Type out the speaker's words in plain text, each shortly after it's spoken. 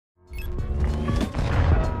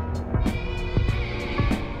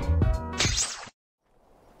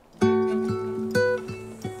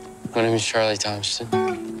My name is Charlie Thompson.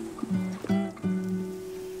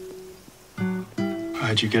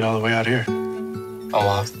 How'd you get all the way out here? I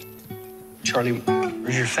walked. Charlie,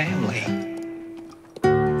 where's your family?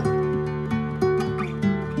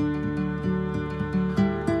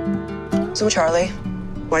 So, Charlie,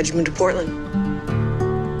 why'd you move to Portland?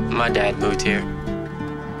 My dad moved here.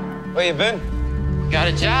 Where you been? Got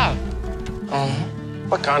a job.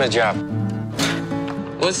 What kind of job?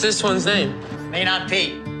 What's this one's name? May not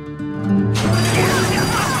be.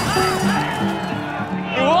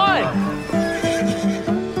 You won!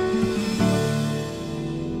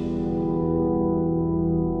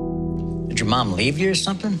 Did your mom leave you or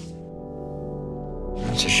something?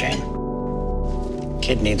 That's a shame.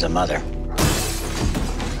 Kid needs a mother.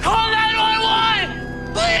 Call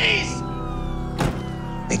 911! Please!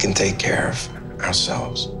 We can take care of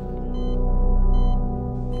ourselves.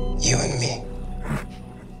 You and me.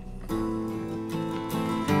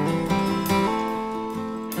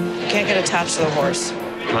 You can't get attached to the horse.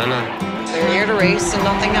 Why not? They're here to race and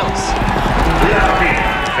nothing else.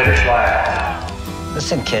 Finish last.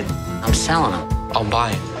 Listen, kid, I'm selling them. I'll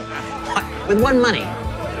buy it. What? With what money?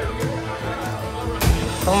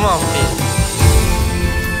 Come on, Pete.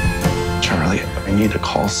 Charlie, I need to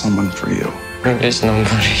call someone for you. There is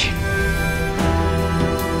nobody.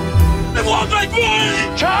 I want my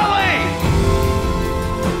boy! Charlie!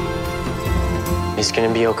 It's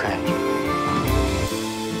gonna be okay.